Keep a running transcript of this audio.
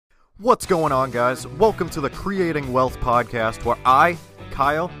What's going on, guys? Welcome to the Creating Wealth podcast, where I,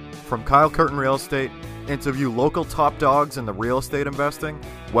 Kyle, from Kyle Curtin Real Estate, interview local top dogs in the real estate investing,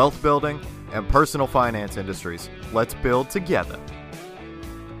 wealth building, and personal finance industries. Let's build together.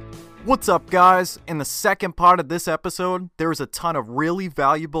 What's up, guys? In the second part of this episode, there is a ton of really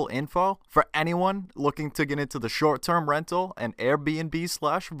valuable info for anyone looking to get into the short-term rental and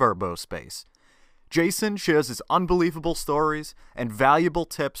Airbnb/Verbo space. Jason shares his unbelievable stories and valuable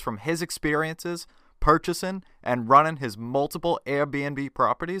tips from his experiences purchasing and running his multiple Airbnb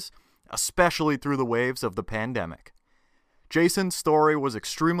properties, especially through the waves of the pandemic. Jason's story was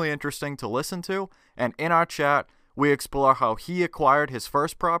extremely interesting to listen to, and in our chat, we explore how he acquired his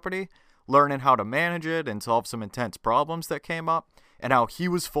first property, learning how to manage it and solve some intense problems that came up, and how he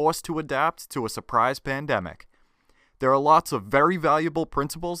was forced to adapt to a surprise pandemic. There are lots of very valuable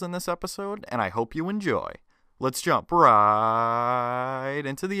principles in this episode, and I hope you enjoy. Let's jump right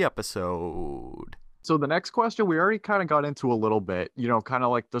into the episode. So the next question, we already kind of got into a little bit, kind of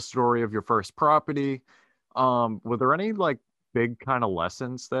like the story of your first property. Were there any like big kind of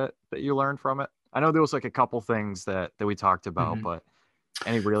lessons that you learned from it? I know there was like a couple things that we talked about, but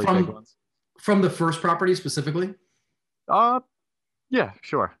any really big ones? From the first property specifically? Yeah,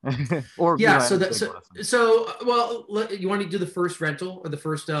 sure. Or yeah, well, you want to do the first rental or the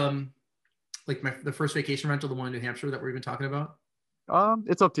first the first vacation rental, the one in New Hampshire that we've been talking about?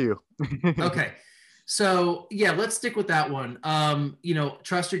 It's up to you. Okay. So yeah, let's stick with that one.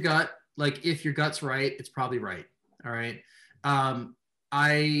 Trust your gut. Like if your gut's right, it's probably right. All right.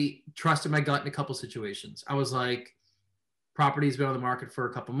 I trusted my gut in a couple situations. I was like, property's been on the market for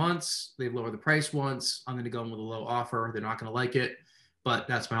a couple months. They've lowered the price once. I'm going to go in with a low offer. They're not going to like it, but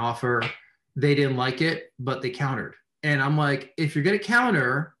that's my offer. They didn't like it, but they countered. And I'm like, if you're going to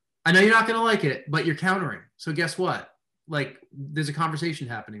counter, I know you're not going to like it, but you're countering. So guess what? Like there's a conversation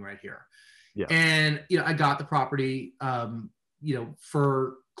happening right here. Yeah. And, I got the property,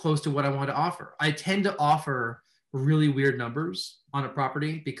 for close to what I wanted to offer. I tend to offer really weird numbers on a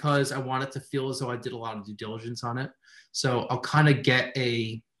property because I want it to feel as though I did a lot of due diligence on it. So I'll kind of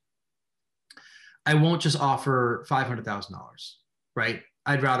I won't just offer $500,000, right?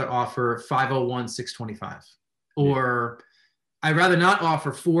 I'd rather offer 501, 625, or I'd rather not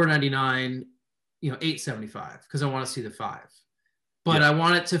offer 499, 875 because I want to see the five, but I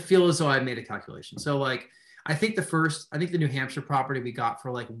want it to feel as though I made a calculation. So like, I think the New Hampshire property we got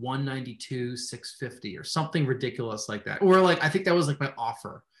for like 192, 650 or something ridiculous like that. Or like, I think that was like my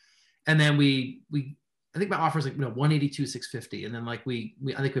offer. And then I think my offer is like, 182, 650. And then like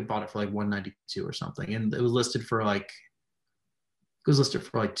I think we bought it for like 192 or something. And it was listed for like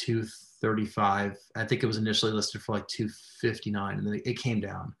 235. I think it was initially listed for like 259 and then it came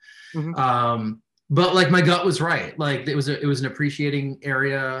down. Mm-hmm. But like my gut was right. Like it was an appreciating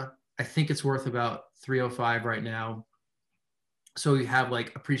area. I think it's worth about 305 right now. So you have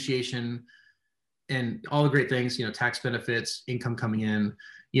like appreciation and all the great things, tax benefits, income coming in,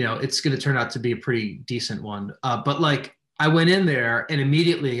 it's going to turn out to be a pretty decent one. But like I went in there and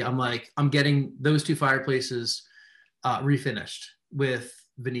immediately I'm like, I'm getting those two fireplaces refinished with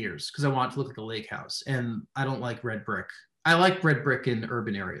veneers because I want it to look like a lake house. And I don't like red brick. I like red brick in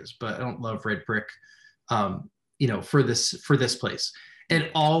urban areas, but I don't love red brick, for this place. And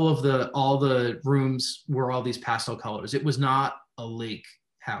all the rooms were all these pastel colors. It was not a lake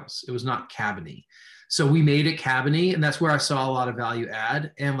house. It was not cabiny. So we made it cabiny, and that's where I saw a lot of value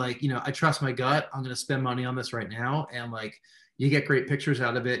add. And like, I trust my gut. I'm going to spend money on this right now. And like, you get great pictures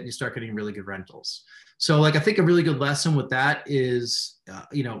out of it and you start getting really good rentals. So like, I think a really good lesson with that is,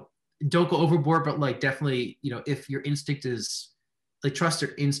 don't go overboard, but like definitely, if your instinct is like, trust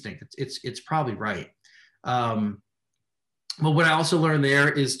your instinct, it's probably right. But what I also learned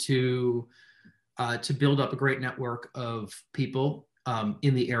there is to build up a great network of people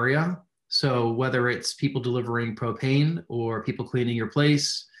in the area. So whether it's people delivering propane or people cleaning your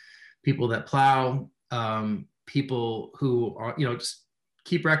place, people that plow, people who are, just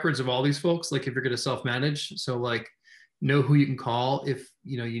keep records of all these folks. Like if you're going to self-manage, so like know who you can call if,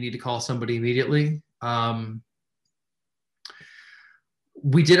 you need to call somebody immediately.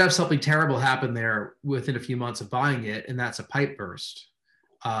 We did have something terrible happen there within a few months of buying it, and that's a pipe burst.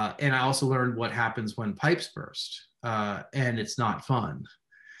 And I also learned what happens when pipes burst, and it's not fun.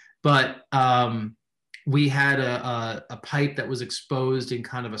 But we had a pipe that was exposed in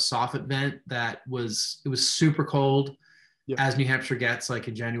kind of a soffit vent it was super cold, as New Hampshire gets, like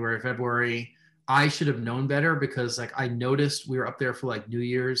in January, February. I should have known better because like I noticed we were up there for like New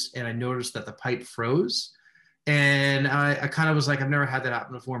Year's, and I noticed that the pipe froze. And I kind of was like, I've never had that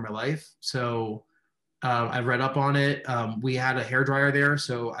happen before in my life. So I read up on it. We had a hair dryer there,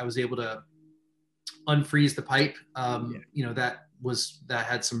 so I was able to unfreeze the pipe. That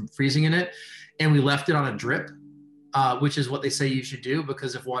had some freezing in it, and we left it on a drip, which is what they say you should do,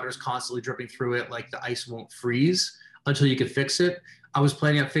 because if water is constantly dripping through it, like the ice won't freeze until you can fix it. I was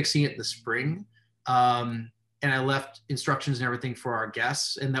planning on fixing it in the spring. And I left instructions and everything for our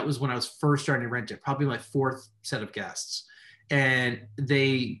guests. And that was when I was first starting to rent it, probably my fourth set of guests. And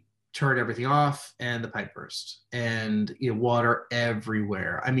they turned everything off and the pipe burst, and water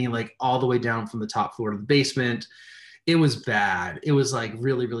everywhere. I mean, like all the way down from the top floor to the basement. It was bad. It was like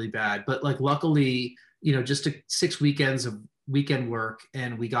really, really bad. But like luckily, just 6 weekends of weekend work,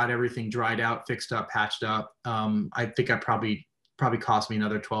 and we got everything dried out, fixed up, patched up. I think I probably cost me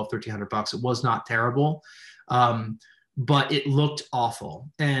another $1,200-1,300. It was not terrible. But it looked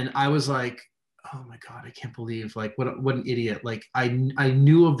awful. And I was like, oh my God, I can't believe like what an idiot. Like I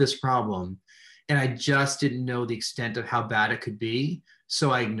knew of this problem, and I just didn't know the extent of how bad it could be.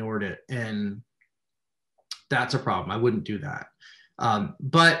 So I ignored it. And that's a problem. I wouldn't do that.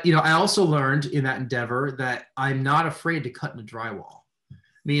 But I also learned in that endeavor that I'm not afraid to cut in a drywall,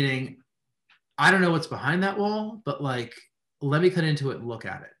 meaning I don't know what's behind that wall, but like, let me cut into it and look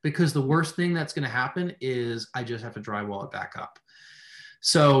at it, because the worst thing that's going to happen is I just have to drywall it back up.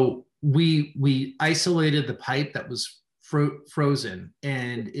 So we isolated the pipe that was frozen,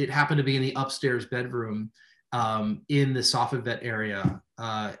 and it happened to be in the upstairs bedroom, in the soffit vet area.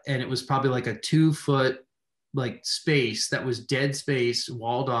 And it was probably like a 2-foot like space that was dead space,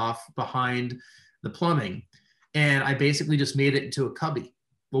 walled off behind the plumbing. And I basically just made it into a cubby.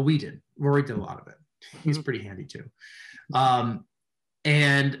 Well, we did. Rory did a lot of it. He's pretty handy too.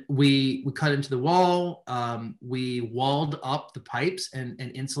 And we cut into the wall. We walled up the pipes and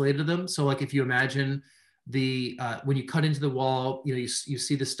insulated them. So like if you imagine when you cut into the wall, you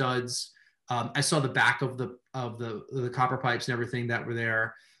see the studs. I saw the back of the copper pipes and everything that were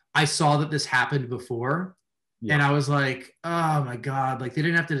there. I saw that this happened before. Yeah. And I was like, oh my God, like they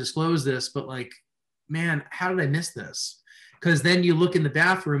didn't have to disclose this, but like, man, how did I miss this? Because then you look in the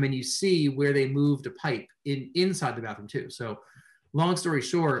bathroom and you see where they moved a pipe inside the bathroom too. So long story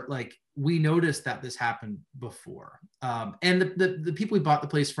short, like we noticed that this happened before. And the people we bought the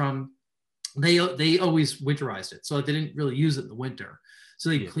place from, they always winterized it. So they didn't really use it in the winter. So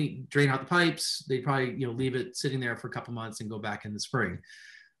they drain out the pipes. They probably, leave it sitting there for a couple months and go back in the spring.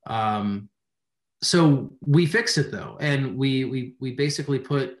 So we fixed it though. And we basically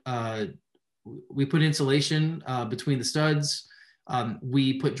put insulation between the studs.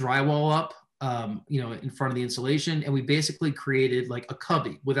 We put drywall up, in front of the insulation, and we basically created like a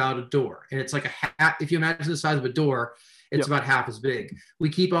cubby without a door. And it's like if you imagine the size of a door, it's about half as big.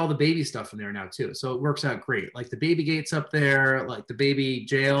 We keep all the baby stuff in there now too. So it works out great. Like the baby gate's up there, like the baby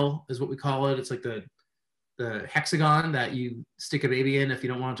jail is what we call it. It's like the hexagon that you stick a baby in if you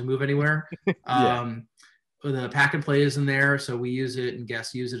don't want it to move anywhere. The pack and play is in there, so we use it and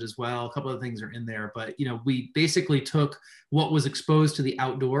guests use it as well. A couple of things are in there, but we basically took what was exposed to the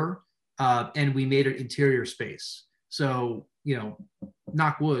outdoor and we made an interior space. So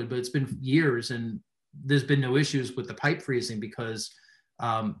knock wood, but it's been years and there's been no issues with the pipe freezing because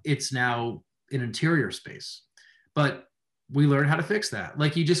it's now an interior space. But we learned how to fix that.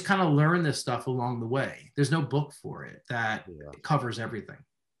 Like you just kind of learn this stuff along the way. There's no book for it that covers everything.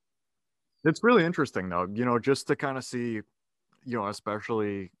 It's really interesting though, just to kind of see,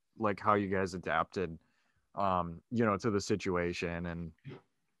 especially like how you guys adapted, to the situation. And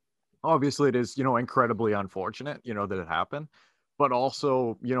obviously it is, incredibly unfortunate, that it happened, but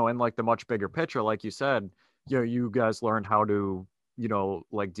also, in like the much bigger picture, like you said, you guys learned how to,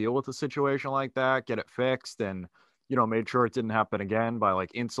 like deal with a situation like that, get it fixed, and, made sure it didn't happen again by like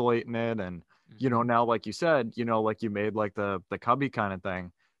insulating it. And, now, like you said, like you made like the cubby kind of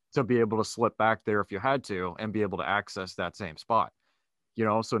thing to be able to slip back there if you had to and be able to access that same spot,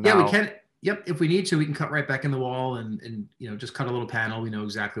 so now. We can. Yep. If we need to, we can cut right back in the wall and just cut a little panel. We know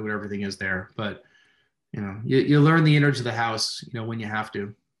exactly what everything is there, but you learn the innards of the house, when you have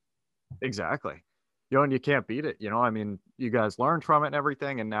to. Exactly. And you can't beat it. I mean, you guys learned from it and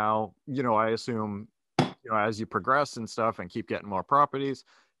everything. And now, I assume, as you progress and stuff and keep getting more properties,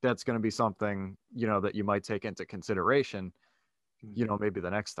 that's going to be something, that you might take into consideration, maybe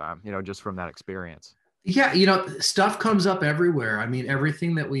the next time, just from that experience. Yeah. Stuff comes up everywhere. I mean,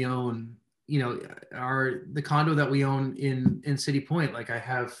 everything that we own, the condo that we own in City Point, like I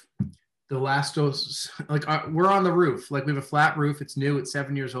have the last dose, like we're on the roof, like we have a flat roof. It's new, it's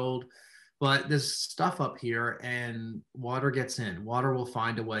 7 years old, but there's stuff up here and water gets in. Water will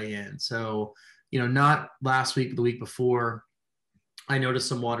find a way in. So, not last week, the week before, I noticed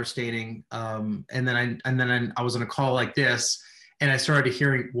some water staining, and then I was on a call like this, and I started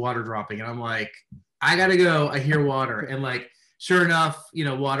hearing water dropping, and I'm like, I gotta go. I hear water, and like, sure enough,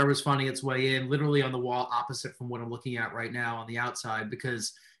 water was finding its way in, literally on the wall opposite from what I'm looking at right now on the outside,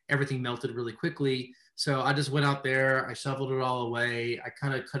 because everything melted really quickly. So I just went out there, I shoveled it all away. I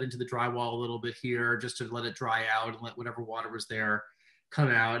kind of cut into the drywall a little bit here just to let it dry out and let whatever water was there come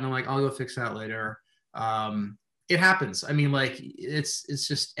out. And I'm like, I'll go fix that later. It happens. I mean, like it's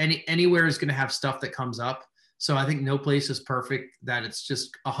just anywhere is going to have stuff that comes up. So I think no place is perfect, that it's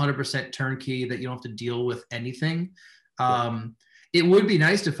just 100% turnkey, that you don't have to deal with anything. It would be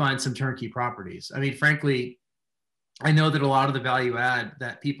nice to find some turnkey properties. I mean, frankly, I know that a lot of the value add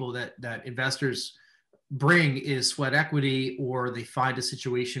that people that investors bring is sweat equity, or they find a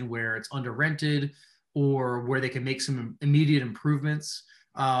situation where it's under rented, or where they can make some immediate improvements.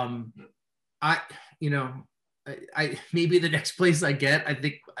 I maybe the next place I get, I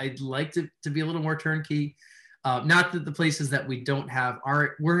think I'd like to be a little more turnkey. Not that the places that we don't have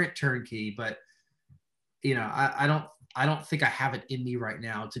weren't turnkey, but I don't think I have it in me right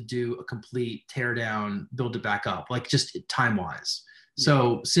now to do a complete tear down, build it back up, like just time wise. Yeah.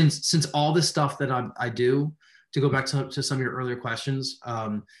 So since all this stuff that I do, to go back to some of your earlier questions,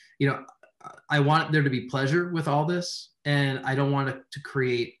 I want there to be pleasure with all this, and I don't want it to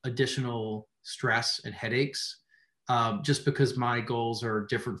create additional stress and headaches, just because my goals are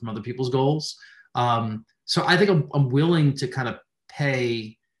different from other people's goals. So I think I'm willing to kind of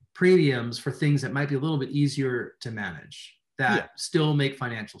pay premiums for things that might be a little bit easier to manage, that still make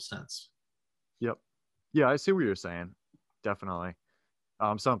financial sense. Yep. Yeah, I see what you're saying. Definitely.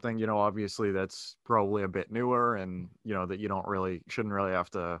 Something, obviously that's probably a bit newer, and, that you shouldn't really have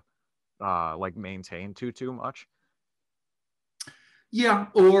to like maintain too much. Yeah,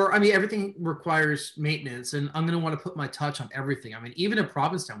 or I mean, everything requires maintenance, and I'm going to want to put my touch on everything. I mean, even in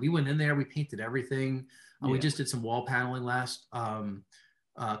Provincetown, we went in there, we painted everything. We just did some wall paneling last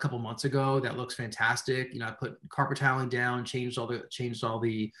a couple months ago. That looks fantastic. I put carpet tiling down, changed all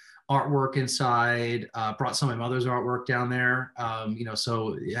the artwork inside. Brought some of my mother's artwork down there.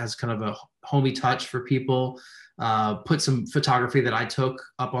 So it has kind of a homey touch for people. Put some photography that I took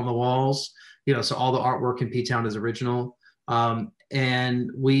up on the walls. So all the artwork in P-Town is original.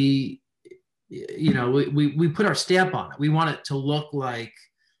 And we put our stamp on it. We want it to look like,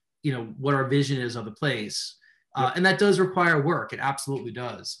 what our vision is of the place. And that does require work. It absolutely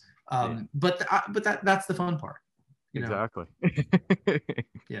does. But that's the fun part. Exactly.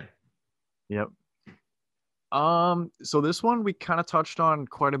 Yeah. Yep. So this one we kind of touched on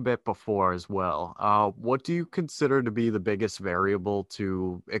quite a bit before as well. What do you consider to be the biggest variable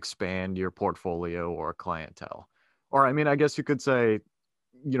to expand your portfolio or clientele? Or, I mean, I guess you could say,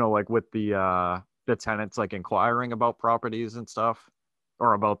 like with the tenants, like inquiring about properties and stuff,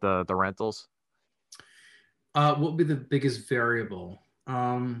 or about the rentals. What would be the biggest variable?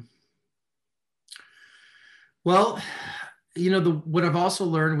 Well, what I've also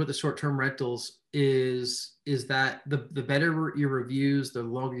learned with the short-term rentals is that the better your reviews, the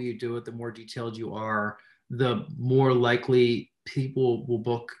longer you do it, the more detailed you are, the more likely people will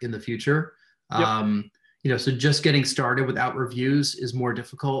book in the future. Yep. So just getting started without reviews is more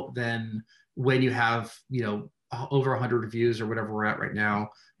difficult than when you have, over 100 reviews or whatever we're at right now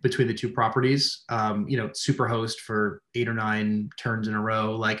between the two properties. Superhost for 8 or 9 turns in a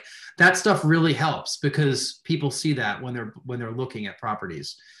row, like that stuff really helps, because people see that when they're looking at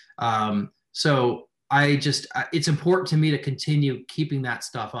properties. So it's important to me to continue keeping that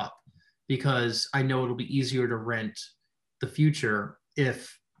stuff up, because I know it'll be easier to rent the future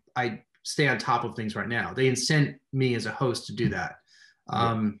if I stay on top of things right now. They incent me as a host to do that.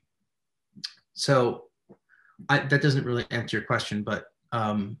 So that doesn't really answer your question, but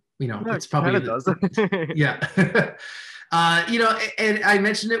it's probably does. Yeah. And I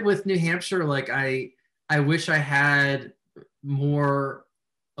mentioned it with New Hampshire. Like I wish I had more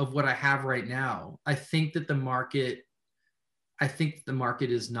of what I have right now. I think the market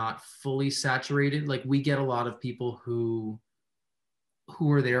is not fully saturated. Like we get a lot of people who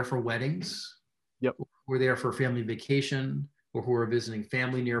are there for weddings. Yep. Who are there for family vacation, or who are visiting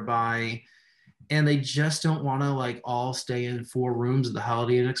family nearby. And they just don't want to like all stay in 4 rooms at the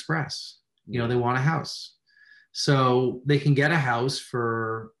Holiday Inn Express. They want a house. So they can get a house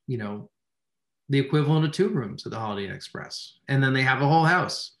for, the equivalent of 2 rooms at the Holiday Inn Express. And then they have a whole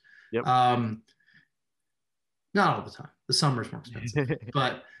house. Yep. Not all the time. The summer's more expensive.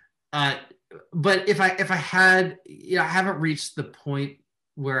 But if I had, I haven't reached the point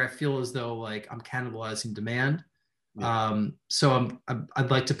where I feel as though like I'm cannibalizing demand. So I'd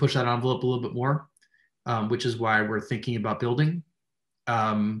like to push that envelope a little bit more, which is why we're thinking about building.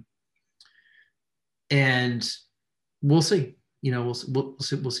 And we'll see. We'll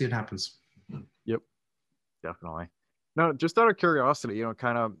see what happens. Yep, definitely. No, just out of curiosity,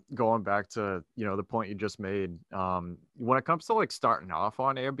 kind of going back to, the point you just made, when it comes to like starting off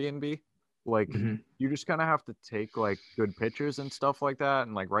on Airbnb, like you just kind of have to take like good pictures and stuff like that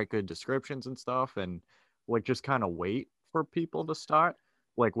and like write good descriptions and stuff and like just kind of wait for people to start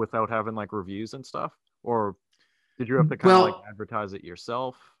like without having like reviews and stuff, or did you have to kind of like advertise it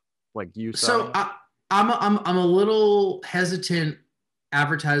yourself, like you starting? So I'm a little hesitant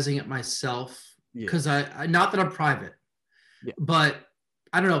advertising it myself because I not that I'm private, but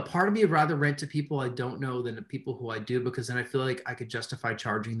I don't know. Part of me would rather rent to people I don't know than to people who I do, because then I feel like I could justify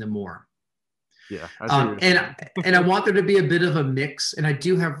charging them more. Yeah. And I want there to be a bit of a mix. And I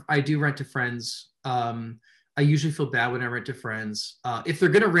do rent to friends. I usually feel bad when I rent to friends. If they're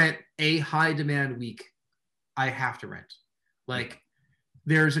going to rent a high demand week, I have to rent. Like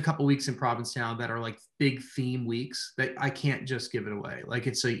there's a couple weeks in Provincetown that are like big theme weeks that I can't just give it away. Like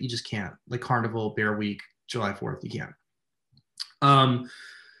you just can't, like Carnival, Bear Week, July 4th, you can't.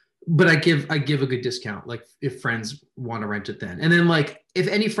 But I give a good discount, like if friends want to rent it then. And then like, if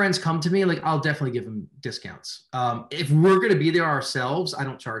any friends come to me, like I'll definitely give them discounts. If we're going to be there ourselves, I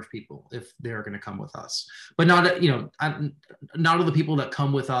don't charge people if they're going to come with us, but not all the people that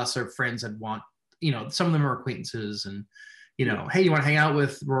come with us are friends that want, some of them are acquaintances and, hey, you want to hang out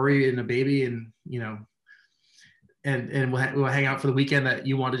with Rory and a baby and, and we'll hang out for the weekend, that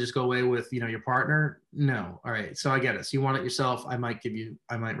you want to just go away with, your partner? No. All right. So I get it. So you want it yourself. I might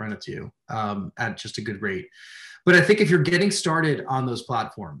rent it to you at just a good rate. But I think if you're getting started on those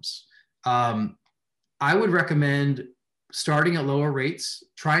platforms, I would recommend starting at lower rates,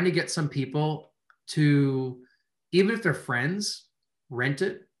 trying to get some people to, even if they're friends, rent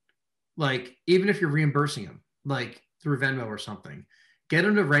it. Like, even if you're reimbursing them, like through Venmo or something, get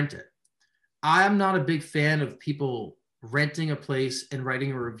them to rent it. I'm not a big fan of people renting a place and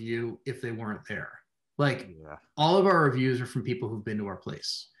writing a review if they weren't there. Like all of our reviews are from people who've been to our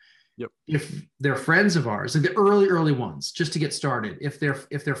place. Yep. If they're friends of ours, like the early ones, just to get started, if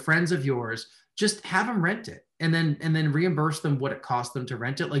they're friends of yours, just have them rent it and then reimburse them what it cost them to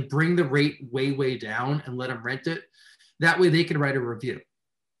rent it. Like bring the rate way down and let them rent it. That way they can write a review.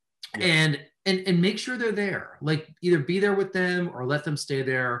 Yep. And make sure they're there. Like either be there with them or let them stay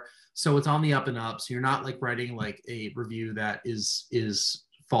there, so it's on the up and up. So you're not like writing like a review that is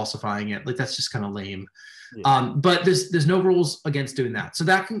falsifying it. Like that's just kind of lame. Yeah. But there's no rules against doing that. So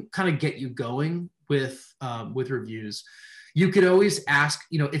that can kind of get you going with reviews. You could always ask,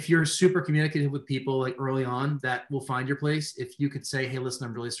 if you're super communicative with people like early on that will find your place, if you could say, hey, listen,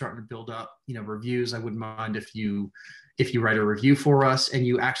 I'm really starting to build up, reviews. I wouldn't mind if you write a review for us, and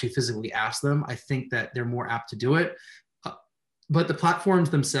you actually physically ask them. I think that they're more apt to do it. But the platforms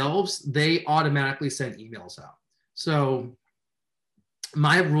themselves, they automatically send emails out. So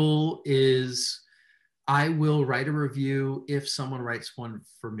my rule is I will write a review if someone writes one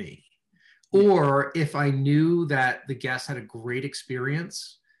for me. Or if I knew that the guest had a great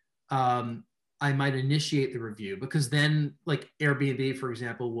experience, I might initiate the review, because then like Airbnb, for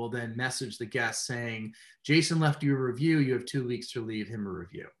example, will then message the guest saying, Jason left you a review. You have 2 weeks to leave him a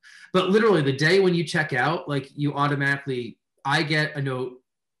review. But literally the day when you check out, like you automatically, I get a note,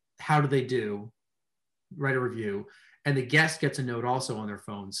 how do they do? Write a review. And the guest gets a note also on their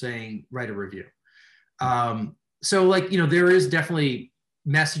phone saying, write a review. So like, there is definitely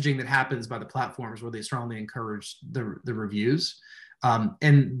messaging that happens by the platforms where they strongly encourage the reviews.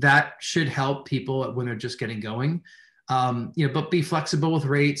 And that should help people when they're just getting going. But be flexible with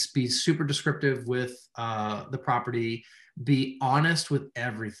rates, be super descriptive with the property, be honest with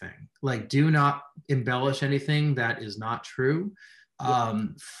everything. Like, do not embellish anything that is not true.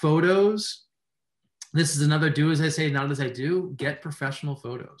 Photos, this is another do as I say, not as I do. Get professional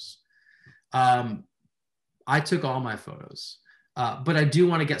photos. I took all my photos. But I do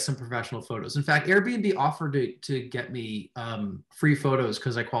want to get some professional photos. In fact, Airbnb offered to get me free photos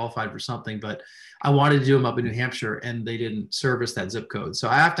because I qualified for something, but I wanted to do them up in New Hampshire and they didn't service that zip code. So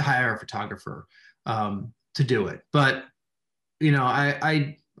I have to hire a photographer to do it. But,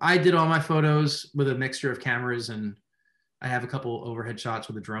 I did all my photos with a mixture of cameras, and I have a couple overhead shots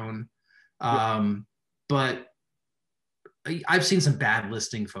with a drone. But I've seen some bad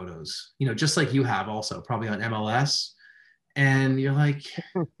listing photos, just like you have also probably on MLS. And you're like,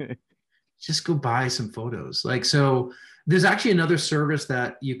 just go buy some photos. Like, so there's actually another service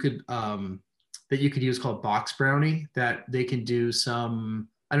that you could use called Box Brownie, that they can do some,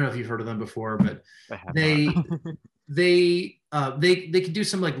 I don't know if you've heard of them before, but they can do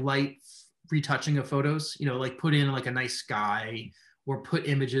some like light retouching of photos, like put in like a nice sky or put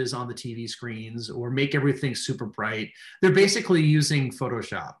images on the TV screens or make everything super bright. They're basically using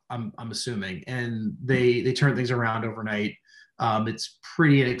Photoshop, I'm assuming, and they turn things around overnight. It's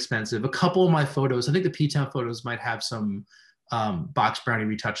pretty inexpensive. A couple of my photos, I think the P-Town photos might have some box brownie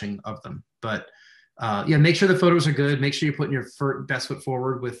retouching of them, but yeah, make sure the photos are good. Make sure you're putting your best foot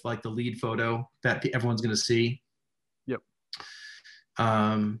forward with like the lead photo that everyone's going to see. Yep.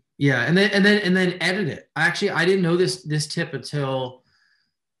 Yeah, and then edit it. I didn't know this tip until,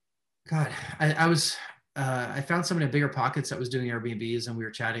 God, I found someone at Bigger Pockets that was doing Airbnbs, and we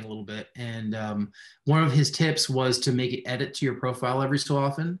were chatting a little bit. And one of his tips was to make it edit to your profile every so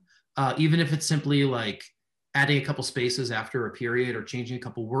often, even if it's simply like adding a couple spaces after a period or changing a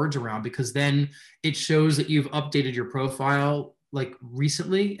couple words around, because then it shows that you've updated your profile like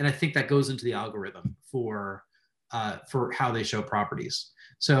recently. And I think that goes into the algorithm for how they show properties.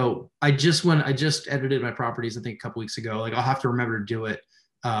 So I just edited my properties, I think a couple weeks ago. Like I'll have to remember to do it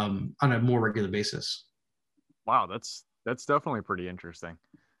on a more regular basis. Wow, that's definitely pretty interesting.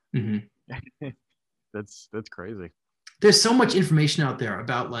 Mm-hmm. That's crazy. There's so much information out there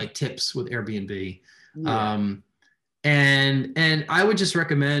about like tips with Airbnb. Yeah. And I would just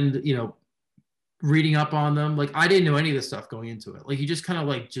recommend, reading up on them. Like I didn't know any of this stuff going into it. Like you just kind of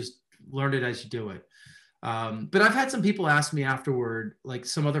like just learn it as you do it. But I've had some people ask me afterward, like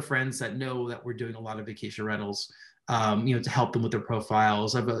some other friends that know that we're doing a lot of vacation rentals, to help them with their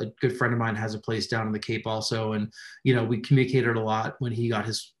profiles. I have a good friend of mine has a place down in the Cape also. And, we communicated a lot when he got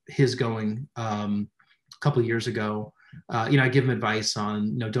his going a couple of years ago. I give him advice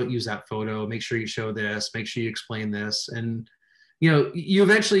on, don't use that photo. Make sure you show this, make sure you explain this. And,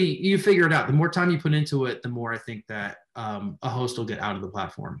 you figure it out. The more time you put into it, the more I think that a host will get out of the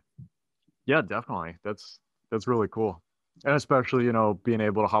platform. Yeah, definitely. That's really cool. And especially, being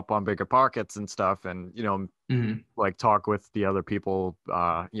able to hop on Bigger Pockets and stuff and, mm-hmm. like talk with the other people,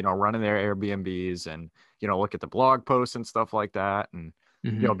 running their Airbnbs and, look at the blog posts and stuff like that. And,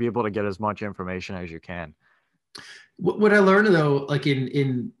 mm-hmm. Be able to get as much information as you can. What I learned though, like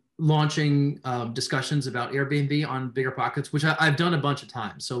in launching discussions about Airbnb on Bigger Pockets, which I've done a bunch of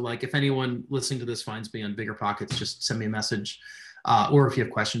times. So like if anyone listening to this finds me on Bigger Pockets, just send me a message. Or if you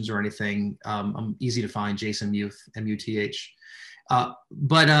have questions or anything, I'm easy to find, Jason Muth, M-U-T-H.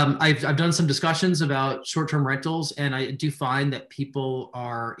 But I've done some discussions about short-term rentals, and I do find that people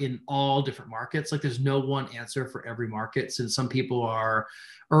are in all different markets. Like there's no one answer for every market, since some people are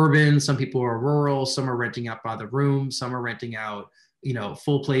urban, some people are rural, some are renting out by the room, some are renting out,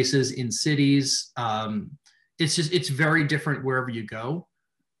 full places in cities. It's very different wherever you go.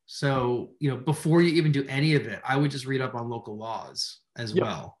 So, before you even do any of it, I would just read up on local laws as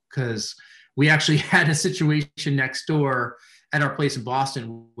well, because we actually had a situation next door at our place in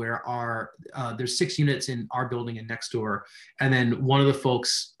Boston where there's 6 units in our building and next door. And then one of the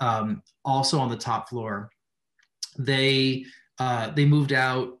folks also on the top floor, they moved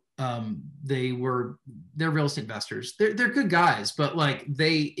out. They're real estate investors. They're good guys, but like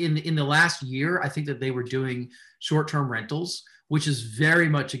they in the last year, I think that they were doing short-term rentals, which is very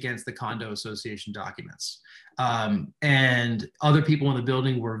much against the condo association documents. And other people in the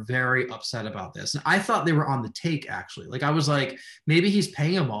building were very upset about this. And I thought they were on the take, actually. Like I was like, maybe he's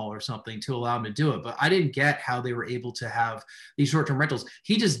paying them all or something to allow him to do it. But I didn't get how they were able to have these short-term rentals.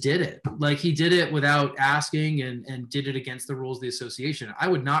 He just did it. Like he did it without asking and did it against the rules of the association. I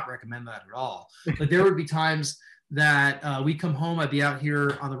would not recommend that at all. Like there would be times that we come home, I'd be out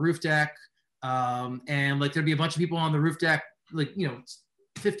here on the roof deck, and like there'd be a bunch of people on the roof deck, like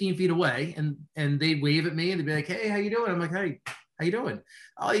 15 feet away, and they'd wave at me and they'd be like, "Hey, how you doing?" I'm like, "Hey, how you doing?"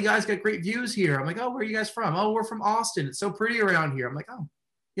 "Oh, you guys got great views here." I'm like, "Oh, where are you guys from?" "Oh, we're from Austin. It's so pretty around here." I'm like, "Oh,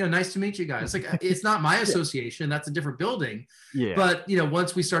 nice to meet you guys." Like it's not my association, that's a different building. Yeah. But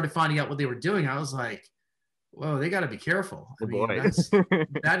once we started finding out what they were doing, I was like, whoa, they got to be careful. I mean,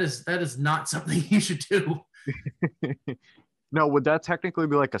 that is not something you should do. No, would that technically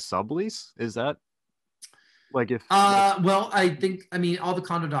be like a sublease? Is that like if well, I mean all the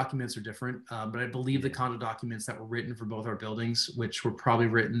condo documents are different, but I believe the condo documents that were written for both our buildings, which were probably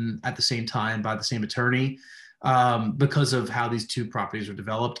written at the same time by the same attorney, because of how these two properties were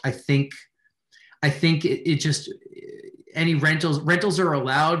developed, I think it just, any rentals are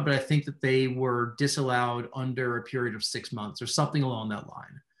allowed, but I think that they were disallowed under a period of 6 months or something along that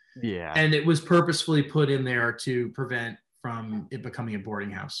line. Yeah. And it was purposefully put in there to prevent from it becoming a boarding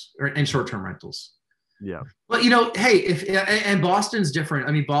house and short-term rentals. Yeah. But hey, and Boston's different.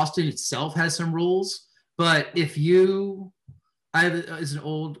 I mean, Boston itself has some rules, but I have is an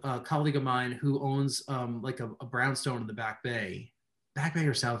old colleague of mine who owns like a brownstone in the Back Bay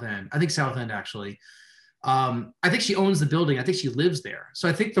or South End. I think South End actually. I think she owns the building. I think she lives there. So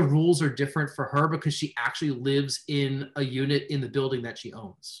I think the rules are different for her because she actually lives in a unit in the building that she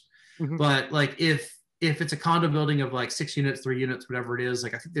owns. Mm-hmm. But like if it's a condo building of like 6 units, 3 units, whatever it is,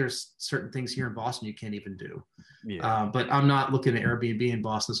 like I think there's certain things here in Boston you can't even do. Yeah. But I'm not looking at Airbnb in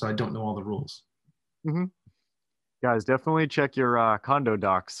Boston, so I don't know all the rules. Mm-hmm. Guys, definitely check your condo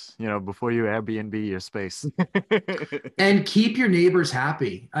docs, before you Airbnb your space. And keep your neighbors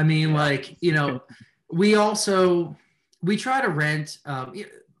happy. I mean, Yeah. like, we try to rent.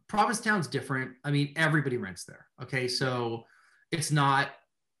 Provincetown's different. I mean, everybody rents there. Okay, so it's not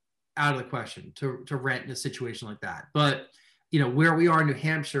out of the question to rent in a situation like that. But where we are in New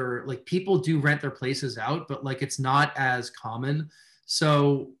Hampshire, like people do rent their places out, but like it's not as common.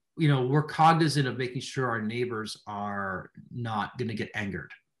 So we're cognizant of making sure our neighbors are not going to get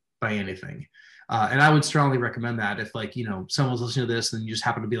angered by anything. And I would strongly recommend that if like, someone's listening to this and you just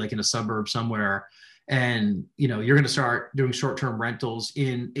happen to be like in a suburb somewhere and, you're going to start doing short-term rentals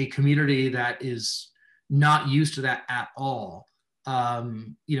in a community that is not used to that at all.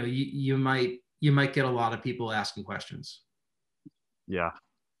 You might get a lot of people asking questions. Yeah,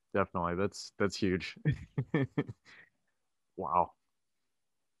 definitely. That's huge. Wow.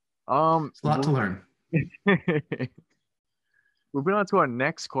 It's a lot to learn. Moving on to our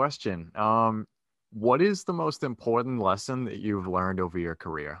next question. What is the most important lesson that you've learned over your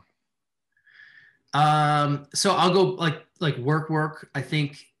career? So I'll go like work. I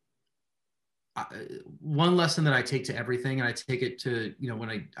think one lesson that I take to everything, and I take it to,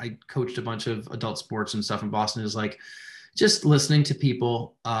 when I coached a bunch of adult sports and stuff in Boston, is like just listening to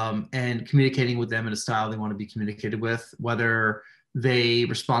people and communicating with them in a style they want to be communicated with, whether they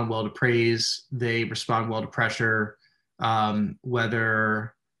respond well to praise, they respond well to pressure,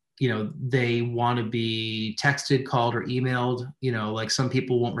 whether they want to be texted, called, or emailed. Like some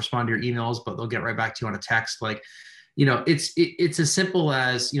people won't respond to your emails, but they'll get right back to you on a text. Like, it's as simple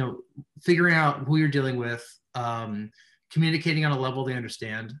as figuring out who you're dealing with, communicating on a level they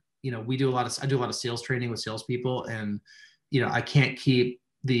understand. I do a lot of sales training with salespeople, and I can't keep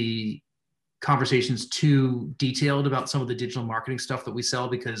the conversations too detailed about some of the digital marketing stuff that we sell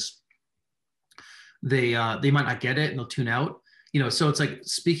because they might not get it and they'll tune out. So it's like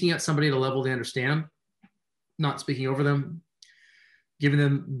speaking at somebody at a level they understand, not speaking over them, giving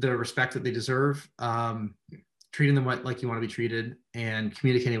them the respect that they deserve, treating them like you want to be treated, and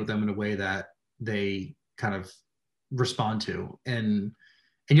communicating with them in a way that they kind of respond to, and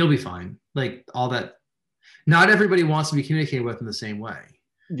you'll be fine. Like all that, not everybody wants to be communicated with in the same way.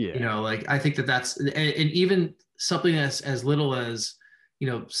 Yeah. Like I think that's, and even something as little as,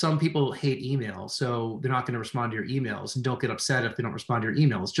 some people hate email, so they're not going to respond to your emails, and don't get upset if they don't respond to your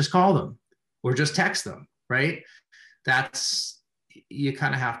emails. Just call them or just text them, right? You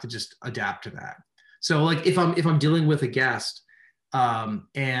kind of have to just adapt to that. So like if I'm dealing with a guest,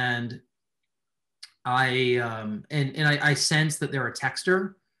 and I sense that they're a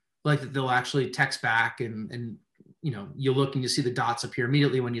texter, like that they'll actually text back, and you look and you see the dots appear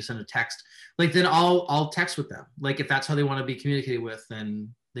immediately when you send a text, like then I'll text with them. Like if that's how they want to be communicated with,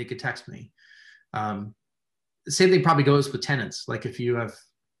 then they could text me. Same thing probably goes with tenants. Like if you have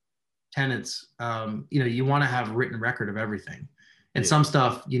tenants, you want to have a written record of everything. And some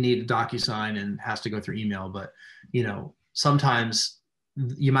stuff you need a DocuSign and has to go through email, but sometimes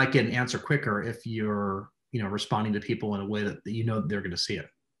you might get an answer quicker if you're responding to people in a way that they're going to see it.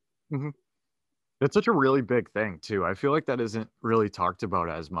 Mm-hmm. It's such a really big thing too. I feel like that isn't really talked about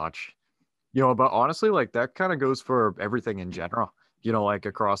as much, but honestly, like that kind of goes for everything in general, like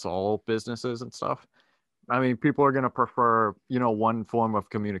across all businesses and stuff. I mean, people are going to prefer, one form of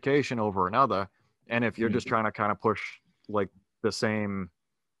communication over another. And if you're just trying to kind of push like the same,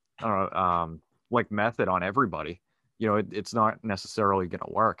 like method on everybody, it's not necessarily going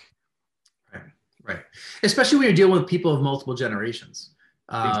to work. Right. Especially when you're dealing with people of multiple generations.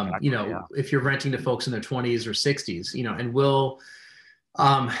 Exactly, if you're renting to folks in their 20s or 60s, and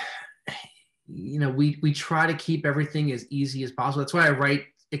we try to keep everything as easy as possible. That's why I write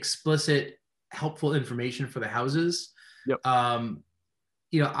explicit, helpful information for the houses. Yep.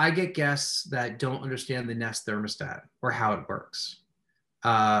 I get guests that don't understand the Nest thermostat or how it works.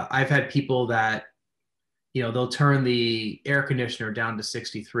 I've had people that, they'll turn the air conditioner down to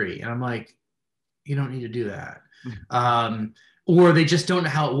 63, and I'm like, you don't need to do that. Or they just don't know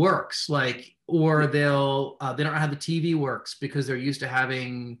how it works. Like, or they don't know how the TV works because they're used to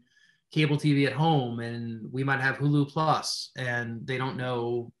having cable TV at home, and we might have Hulu Plus, and they don't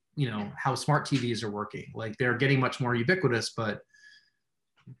know, how smart TVs are working. Like they're getting much more ubiquitous, but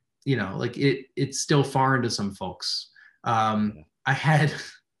like it's still foreign to some folks. I had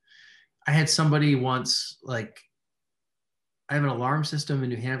I had somebody once, like, I have an alarm system in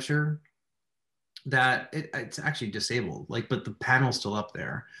New Hampshire that it's actually disabled, like, but the panel's still up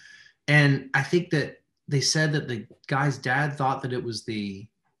there. And I think that they said that the guy's dad thought that it was the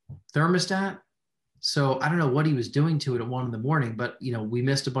thermostat. So I don't know what he was doing to it at 1 in the morning, but we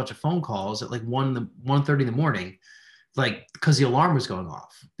missed a bunch of phone calls at like 1:30 in the morning, like because the alarm was going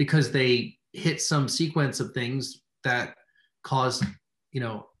off because they hit some sequence of things that caused,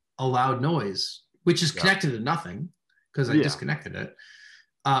 a loud noise, which is connected to nothing because I disconnected it.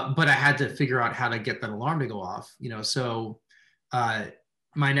 But I had to figure out how to get that alarm to go off, so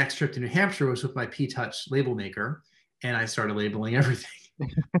my next trip to New Hampshire was with my P-Touch label maker, and I started labeling everything.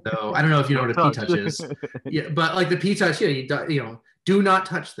 So I don't know if you know what a P-Touch is. Yeah, but like the P-Touch, do not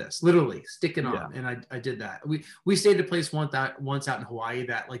touch this, literally stick it on. And I did that. We stayed at a place once out in Hawaii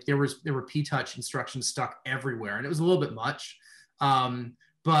that like there were P-Touch instructions stuck everywhere, and it was a little bit much.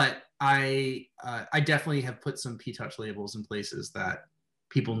 But I definitely have put some P-Touch labels in places that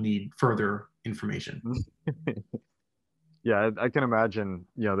people need further information. Yeah, I can imagine,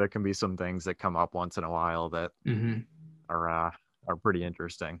 there can be some things that come up once in a while that are pretty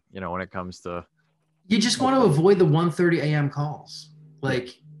interesting, when it comes to. You just want to avoid the 1:30 a.m. calls.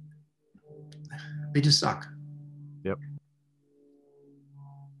 Like, they just suck. Yep.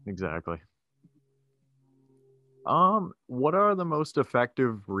 Exactly. What are the most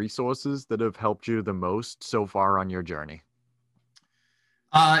effective resources that have helped you the most so far on your journey?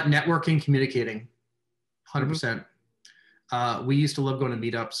 Networking, communicating, 100%. We used to love going to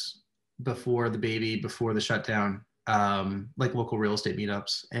meetups before the shutdown, like local real estate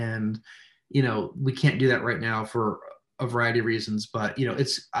meetups. And, we can't do that right now for a variety of reasons. But,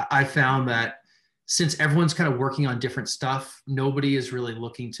 I found that since everyone's kind of working on different stuff, nobody is really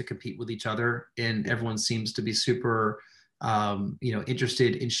looking to compete with each other. And everyone seems to be super,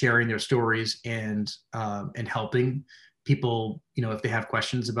 interested in sharing their stories and helping people, if they have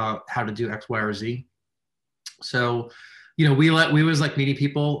questions about how to do X, Y, or Z. So, we always like meeting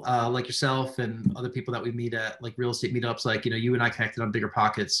people like yourself and other people that we meet at like real estate meetups. Like, you and I connected on Bigger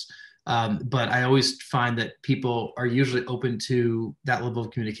Pockets. But I always find that people are usually open to that level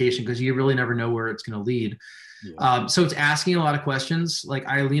of communication because you really never know where it's going to lead. Yeah. So it's asking a lot of questions. Like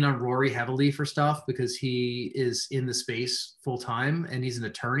I lean on Rory heavily for stuff because he is in the space full time and he's an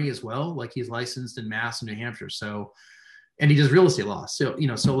attorney as well. Like he's licensed in Mass and New Hampshire. So, and he does real estate law. So,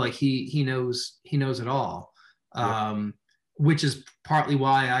 so like he knows it all. Which is partly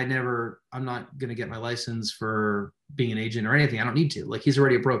why I'm not going to get my license for being an agent or anything. I don't need to. Like he's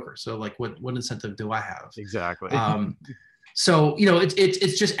already a broker. So like what incentive do I have? Exactly. So,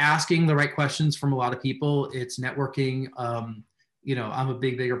 it's just asking the right questions from a lot of people. It's networking. I'm a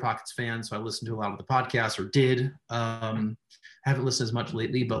Bigger Pockets fan. So I listen to a lot of the podcasts or did. I haven't listened as much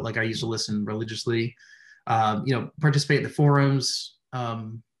lately, but like I used to listen religiously, participate in the forums.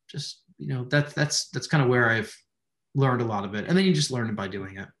 That's kind of where I've learned a lot of it, and then you just learn it by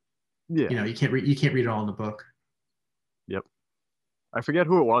doing it. Yeah, you can't read it all in the book. Yep. I forget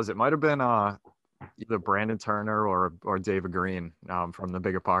who it was. It might have been either Brandon Turner or David Green from the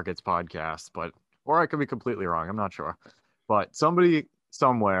Bigger Pockets podcast, or I could be completely wrong. I'm not sure, but somebody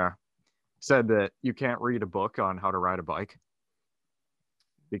somewhere said that you can't read a book on how to ride a bike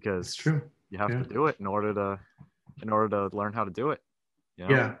because it's true. You have to do it in order to learn how to do it.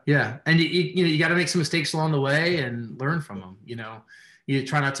 Yeah. And you got to make some mistakes along the way and learn from them. You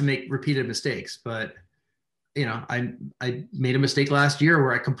try not to make repeated mistakes, but I made a mistake last year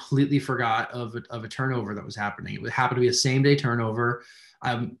where I completely forgot of a turnover that was happening. It happened to be a same day turnover.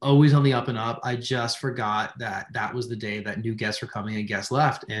 I'm always on the up and up. I just forgot that was the day that new guests were coming and guests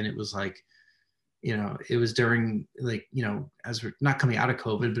left. And it was like, it was during like, as we're not coming out of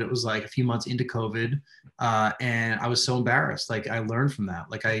COVID, but it was like a few months into COVID. And I was so embarrassed. Like I learned from that.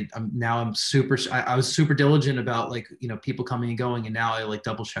 Like I was super diligent about like, people coming and going. And now I like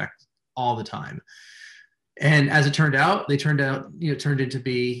double check all the time. And as it turned out, turned into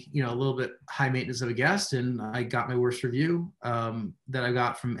be, a little bit high maintenance of a guest. And I got my worst review that I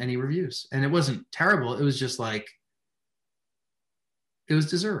got from any reviews. And it wasn't terrible. It was just like, it was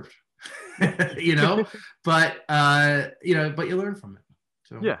deserved. but you learn from it.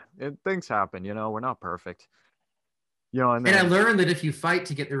 So yeah, things happen. We're not perfect. And I learned that if you fight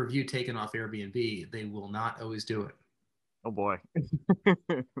to get the review taken off Airbnb, they will not always do it. Oh boy.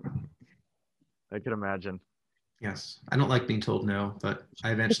 I can imagine. Yes, I don't like being told no, but I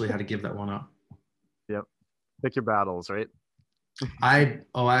eventually had to give that one up. Yep, pick your battles, right? I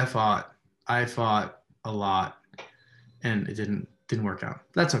fought a lot, and it didn't work out.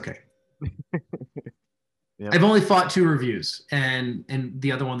 That's okay. Yep. I've only fought 2 reviews, and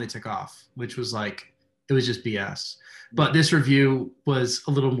the other one they took off, which was like, it was just BS. But this review was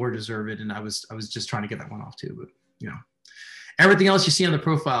a little more deserved, and I was just trying to get that one off too. But everything else you see on the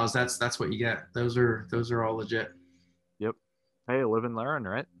profiles, that's what you get. Those are all legit. Yep. Hey, live and learn,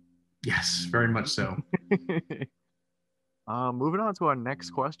 right? Yes, very much so. Moving on to our next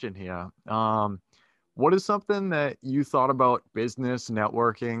question here. What is something that you thought about business,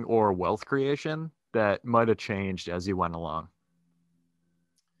 networking, or wealth creation that might have changed as you went along?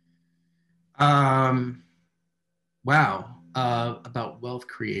 Wow. About wealth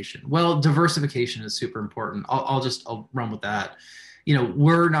creation. Well, diversification is super important. I'll run with that.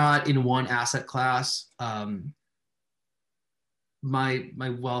 We're not in one asset class. My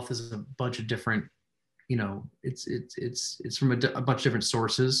wealth is a bunch of different, it's from a bunch of different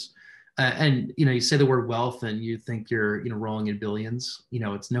sources. And you say the word wealth and you think you're rolling in billions.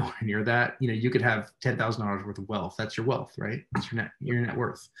 It's nowhere near that. You could have $10,000 worth of wealth. That's your wealth, right? That's your net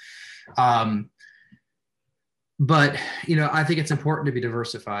worth. But I think it's important to be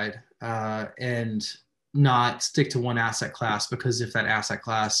diversified and not stick to one asset class, because if that asset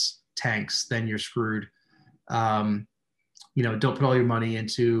class tanks, then you're screwed. Don't put all your money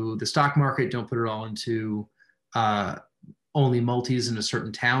into the stock market. Don't put it all into only multis in a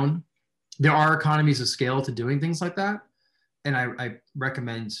certain town. There are economies of scale to doing things like that. And I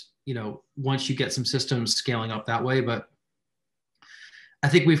recommend, once you get some systems, scaling up that way. But I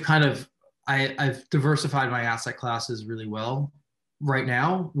think I've diversified my asset classes really well right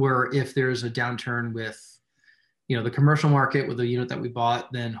now, where if there's a downturn with, the commercial market with the unit that we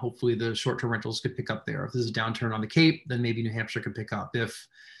bought, then hopefully the short-term rentals could pick up there. If there's a downturn on the Cape, then maybe New Hampshire could pick up. If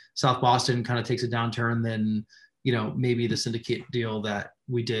South Boston kind of takes a downturn, then maybe the syndicate deal that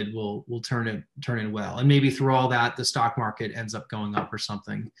we did will turn in well. And maybe through all that, the stock market ends up going up or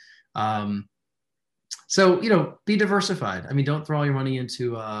something. So, be diversified. I mean, don't throw all your money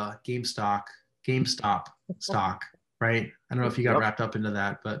into GameStop stock, right? I don't know if you got wrapped up into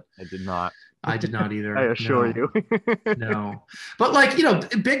that, but I did not. I did not either. I assure you. No. But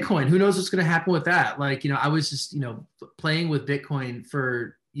Bitcoin, who knows what's going to happen with that? I was just, playing with Bitcoin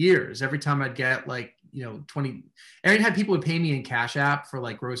for years. Every time I'd get 20, I had people would pay me in Cash App for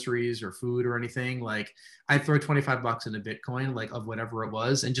groceries or food or anything. I'd throw $25 into Bitcoin, of whatever it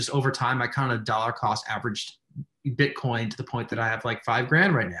was. And just over time, I kind of dollar cost averaged Bitcoin to the point that I have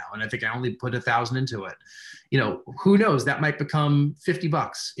 $5,000 right now. And I think I only put 1,000 into it. Who knows, that might become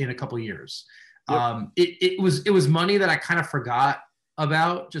 $50 in a couple of years. Yep. It was money that I kind of forgot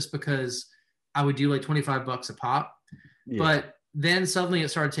about just because I would do $25 a pop. Yeah. But then suddenly it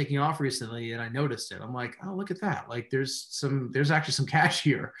started taking off recently and I noticed it. I'm like, oh, look at that. There's actually some cash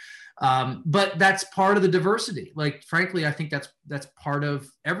here. But that's part of the diversity. Frankly, I think that's part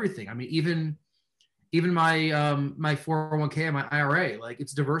of everything. I mean, even my 401k and my IRA,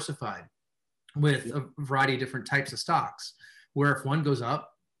 it's diversified with a variety of different types of stocks, where if one goes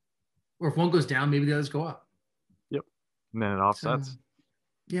up or if one goes down, maybe the others go up. Yep. And then it offsets.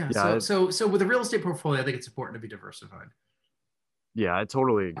 So with a real estate portfolio, I think it's important to be diversified. Yeah, I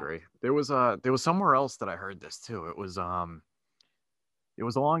totally agree. There was somewhere else that I heard this too. It was along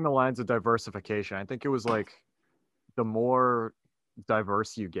the lines of diversification. I think it was the more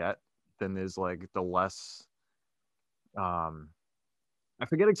diverse you get, then there's the less I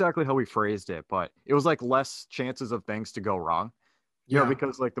forget exactly how we phrased it, but it was less chances of things to go wrong.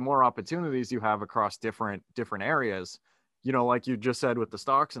 Because the more opportunities you have across different areas, like you just said with the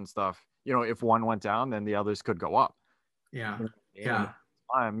stocks and stuff, if one went down, then the others could go up. Yeah.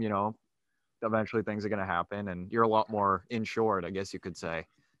 Eventually things are going to happen and you're a lot more insured, I guess you could say,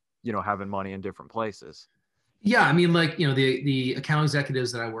 having money in different places. Yeah. I mean, the account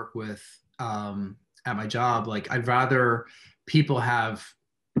executives that I work with at my job, I'd rather people have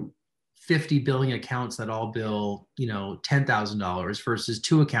 50 billing accounts that all bill, $10,000 versus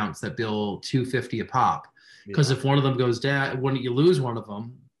 2 accounts that bill $250 a pop. Because if one of them goes down, when you lose one of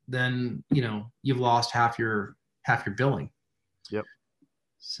them, then, you've lost half your billing. Yep.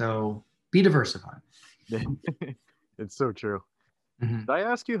 So be diversified. It's so true. Mm-hmm. Did I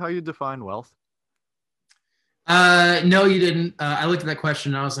ask you how you define wealth? No, you didn't. I looked at that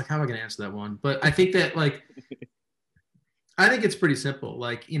question and I was like, how am I going to answer that one? But I think that I think it's pretty simple.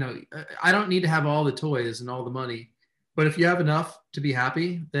 I don't need to have all the toys and all the money, but if you have enough to be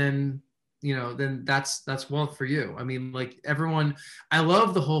happy, then that's wealth for you. I mean, everyone, I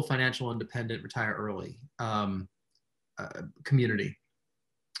love the whole financial independent, retire early community.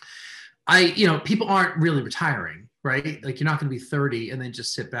 People aren't really retiring, right? You're not going to be 30 and then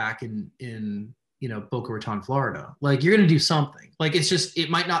just sit back in Boca Raton, Florida. Like, you're going to do something. Like, it's just, it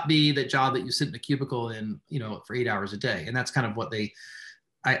might not be the job that you sit in a cubicle in, for 8 hours a day. And that's kind of what I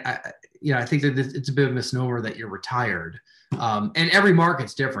think that it's a bit of a misnomer that you're retired. And every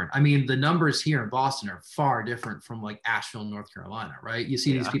market's different. I mean, the numbers here in Boston are far different from like Asheville, North Carolina, right? You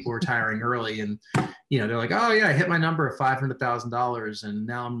see these people retiring early and, they're like, oh yeah, I hit my number of $500,000 and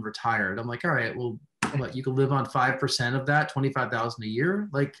now I'm retired. I'm like, all right, well, what, you can live on 5% of that, 25,000 a year?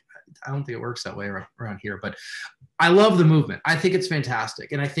 Like, I don't think it works that way around here, but I love the movement. I think it's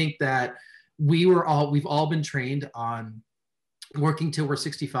fantastic. And I think that we've all been trained on working till we're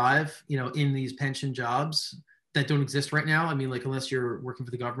 65, in these pension jobs that don't exist right now. I mean, like, unless you're working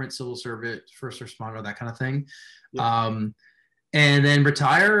for the government, civil servant, first responder, that kind of thing. Yeah. And then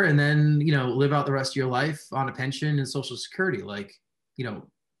retire and then, live out the rest of your life on a pension and Social Security. Like,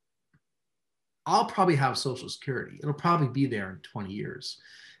 I'll probably have Social Security. It'll probably be there in 20 years.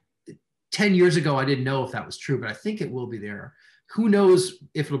 10 years ago, I didn't know if that was true, but I think it will be there. Who knows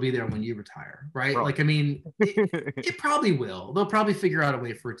if it'll be there when you retire, right? Bro. Like, I mean, it probably will. They'll probably figure out a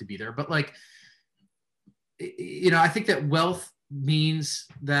way for it to be there. But like, I think that wealth means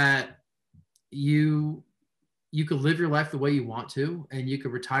that you could live your life the way you want to, and you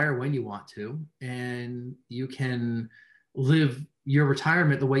could retire when you want to, and you can live your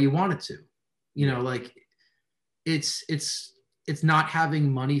retirement the way you want it to. Like, it's not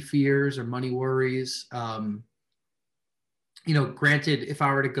having money fears or money worries. Granted, if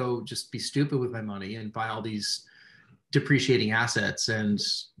I were to go just be stupid with my money and buy all these depreciating assets and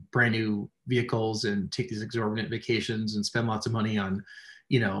brand new vehicles and take these exorbitant vacations and spend lots of money on,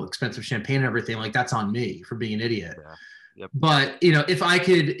 expensive champagne and everything, like, that's on me for being an idiot. Yeah. Yep. But, if I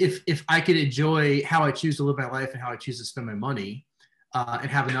could enjoy how I choose to live my life and how I choose to spend my money,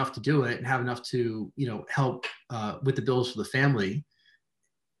 and have enough to do it and have enough to, help with the bills for the family,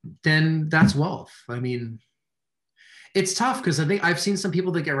 then that's wealth. I mean, it's tough because I think I've seen some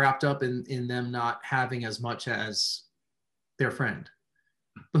people that get wrapped up in them not having as much as their friend,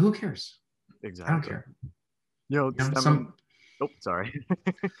 but who cares? Exactly. I don't care. Sorry.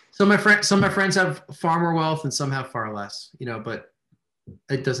 Some of my friends have far more wealth and some have far less, but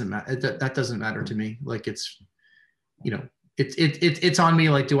it doesn't matter. That doesn't matter to me. Like, it's, it's on me.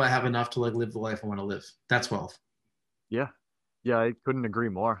 Like, do I have enough to like live the life I want to live? That's wealth. Yeah. I couldn't agree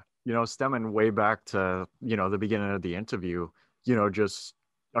more. Stemming way back to, the beginning of the interview, just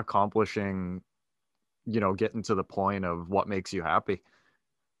accomplishing, getting to the point of what makes you happy.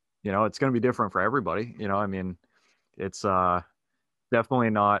 It's going to be different for everybody. I mean, it's definitely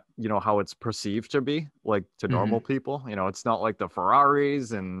not, how it's perceived to be, like, to normal people. It's not like the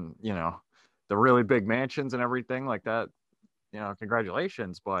Ferraris and, the really big mansions and everything like that.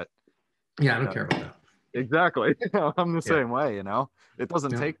 Congratulations. But yeah, I don't care about that. Exactly. I'm the same way, it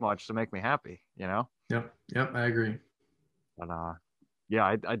doesn't take much to make me happy, Yep. I agree. But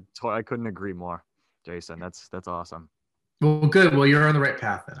I couldn't agree more, Jason. That's awesome. Well, good. Well, you're on the right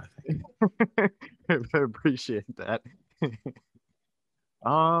path then, I think. I appreciate that.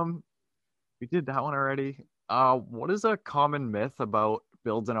 We did that one already. What is a common myth about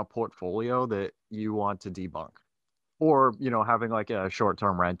building a portfolio that you want to debunk? Or, having like a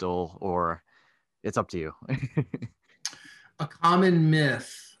short-term rental, or it's up to you. A common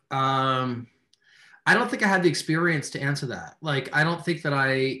myth. I don't think I had the experience to answer that. Like, I don't think that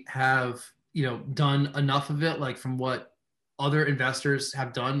I have, done enough of it, like from what other investors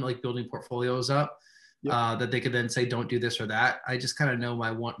have done, like building portfolios up, that they could then say, don't do this or that. I just kind of know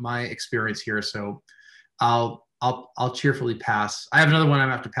my experience here. So I'll cheerfully pass. I have another one I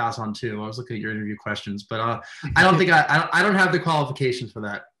have to pass on too. I was looking at your interview questions, but I don't think I don't have the qualifications for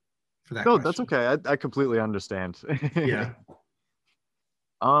that. No, question. That's okay. I completely understand. Yeah.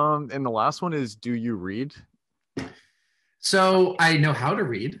 And the last one is, do you read? So I know how to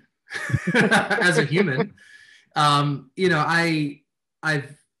read as a human. I've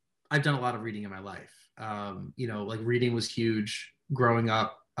done a lot of reading in my life. Like, reading was huge growing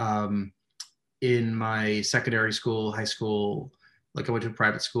up. In my secondary school, high school, like, I went to a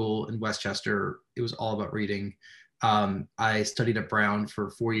private school in Westchester. It was all about reading. I studied at Brown for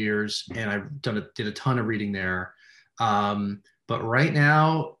 4 years, and I did a ton of reading there. But right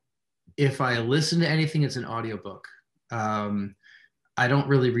now, if I listen to anything, it's an audiobook. I don't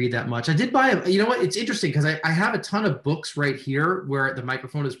really read that much. I did buy you know what? It's interesting because I have a ton of books right here where the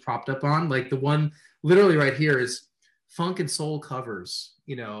microphone is propped up on. Like, the one literally right here is funk and soul covers,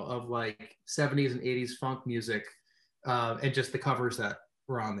 of like 70s and 80s funk music, and just the covers that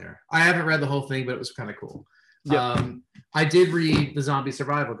were on there. I haven't read the whole thing, but it was kind of cool. Yep. I did read The Zombie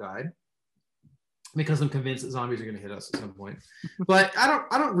Survival Guide. because I'm convinced that zombies are going to hit us at some point. But I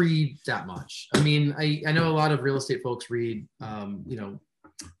don't read that much. I mean, I know a lot of real estate folks read, you know,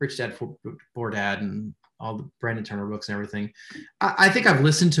 Rich Dad Poor Dad and all the Brandon Turner books and everything. I think I've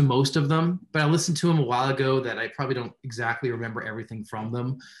listened to most of them, but I listened to them a while ago that I probably don't exactly remember everything from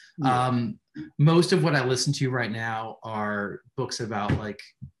them. Yeah. Most of what I listen to right now are books about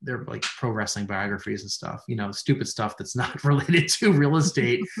they're like pro wrestling biographies and stuff, you know, stupid stuff that's not related to real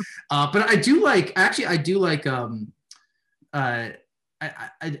estate. But I do like, actually, I do like, I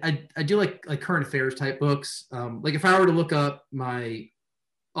do like current affairs type books. Like if I were to look up my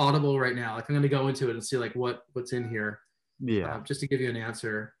Audible right now, like I'm going to go into it and see like what's in here. Yeah. Just to give you an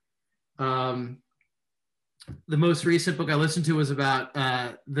answer. The most recent book I listened to was about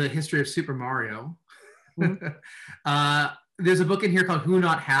the history of Super Mario. There's a book in here called Who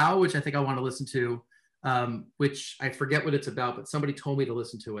Not How, which I think I want to listen to, which I forget what it's about, but somebody told me to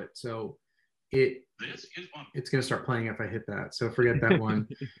listen to it. So it's going to start playing if I hit that. So forget that one.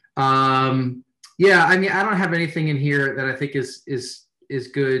 Yeah, I mean, I don't have anything in here that I think is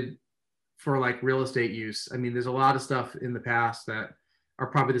good for like real estate use. I mean, there's a lot of stuff in the past that are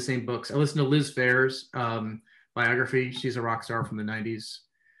probably the same books. I listened to Liz Phair's biography. She's a rock star from the 90s.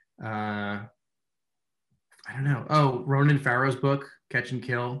 I don't know. Oh, Ronan Farrow's book, Catch and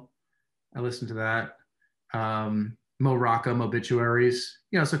Kill. I listened to that. Mo Rockham, Obituaries.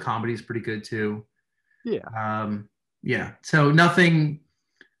 You know, so comedy's pretty good too. Yeah. Yeah. So nothing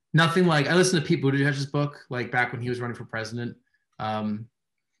like, I listened to Pete Buttigieg's book, like back when he was running for president. I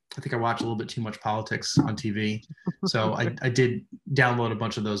think I watched a little bit too much politics on TV. So I did download a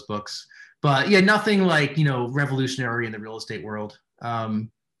bunch of those books. But yeah, nothing like, you know, revolutionary in the real estate world.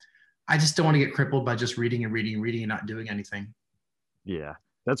 I just don't want to get crippled by just reading and not doing anything. Yeah.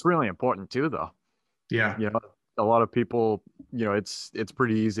 That's really important too, though. Yeah. You know, a lot of people, you know, it's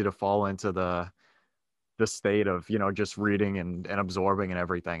pretty easy to fall into the state of, you know, just reading and absorbing and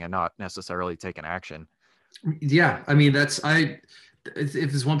everything and not necessarily taking action. Yeah. I mean, if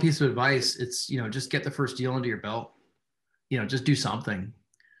there's one piece of advice, it's, you know, just get the first deal under your belt, you know, just do something.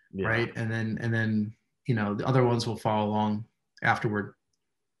 Yeah. Right. And then, you know, the other ones will follow along afterward.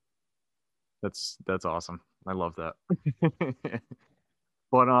 That's awesome. I love that.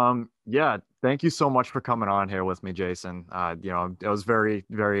 But yeah, thank you so much for coming on here with me, Jason. You know, I was very,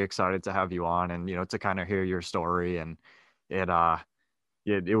 very excited to have you on and, you know, to kind of hear your story, and it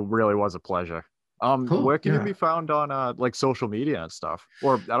really was a pleasure. Cool. Where can you be found on like social media and stuff?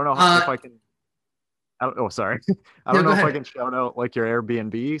 Or I don't know if I can. Sorry. I don't know if I can shout out like your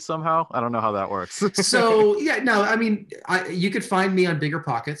Airbnb somehow. I don't know how that works. So yeah, no, I mean, you could find me on Bigger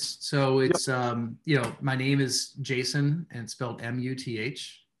Pockets. So it's you know, my name is Jason and it's spelled Muth.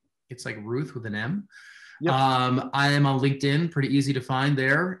 It's like Ruth with an M. Yep. I am on LinkedIn, pretty easy to find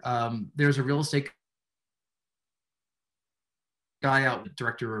there. There's a real estate guy out,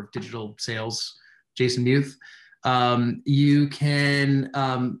 director of digital sales, Jason Muth. You can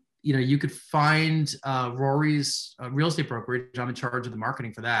you know, you could find Rory's real estate brokerage. I'm in charge of the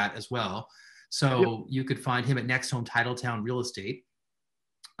marketing for that as well. So you could find him at Next Home Titletown Real Estate,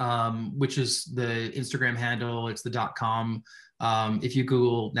 which is the Instagram handle. It's the .com. If you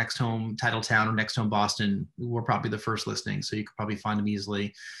Google Next Home Titletown or Next Home Boston, we're probably the first listing. So you could probably find them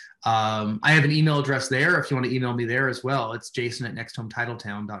easily. I have an email address there if you want to email me there as well. It's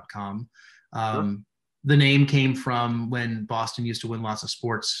jason@nexthometitletown.com. The name came from when Boston used to win lots of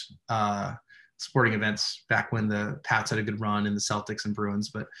sporting events back when the Pats had a good run and the Celtics and Bruins,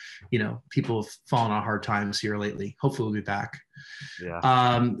 but you know, people have fallen on hard times here lately. Hopefully we'll be back.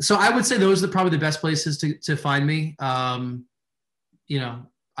 Yeah. So I would say those are probably the best places to find me. You know,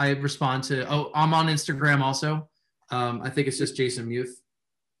 I respond to, I'm on Instagram also. I think it's just Jason Muth.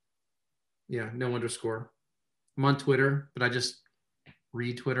 Yeah, no underscore. I'm on Twitter, but I just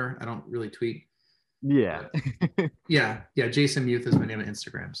read Twitter. I don't really tweet. Yeah. yeah. Jason Muth is my name on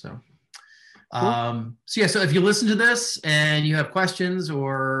Instagram. So, so if you listen to this and you have questions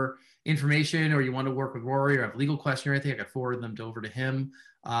or information, or you want to work with Rory or have a legal question or anything, I could forward them over to him.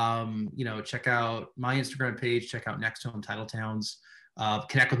 You know, check out my Instagram page, check out Next Home Titletown's,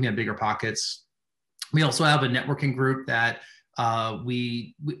 connect with me on Bigger Pockets. We also have a networking group that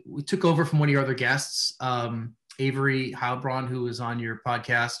we took over from one of your other guests, Avery Heilbronn, who was on your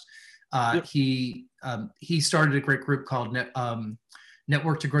podcast. He started a great group called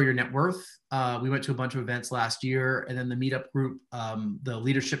Network to Grow Your Net Worth. We went to a bunch of events last year, and then the meetup group, the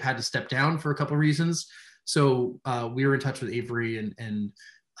leadership had to step down for a couple of reasons. So we were in touch with Avery and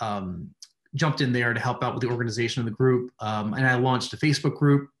jumped in there to help out with the organization of the group. And I launched a Facebook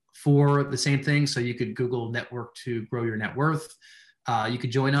group for the same thing. So you could Google Network to Grow Your Net Worth. You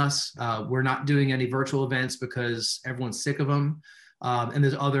could join us. We're not doing any virtual events because everyone's sick of them. And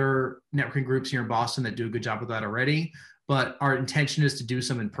there's other networking groups here in Boston that do a good job with that already. But our intention is to do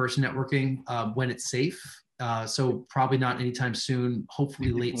some in-person networking when it's safe. So probably not anytime soon,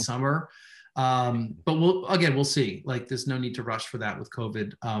 hopefully late summer. But we'll see. Like, there's no need to rush for that with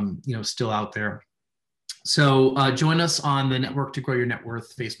COVID, still out there. So join us on the Network to Grow Your Net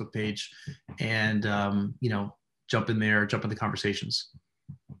Worth Facebook page, and jump in there, jump in the conversations.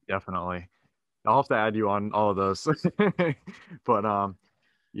 Definitely. I'll have to add you on all of those. But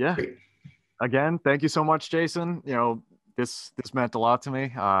yeah. Great. Again, thank you so much, Jason. This meant a lot to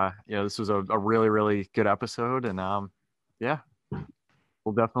me. This was a really, really good episode, and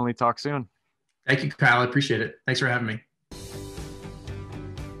we'll definitely talk soon. Thank you, Kyle. I appreciate it. Thanks for having me.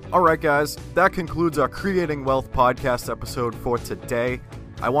 All right, guys, that concludes our Creating Wealth podcast episode for today.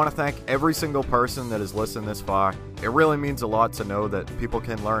 I want to thank every single person that has listened this far. It really means a lot to know that people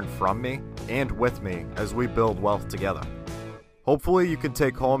can learn from me and with me as we build wealth together. Hopefully you can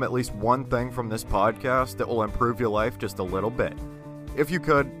take home at least one thing from this podcast that will improve your life just a little bit. If you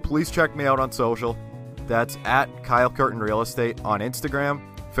could, please check me out on social. That's at Kyle Curtin Real Estate on Instagram,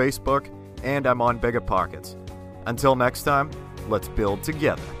 Facebook, and I'm on Bigger Pockets. Until next time, let's build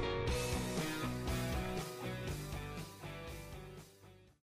together.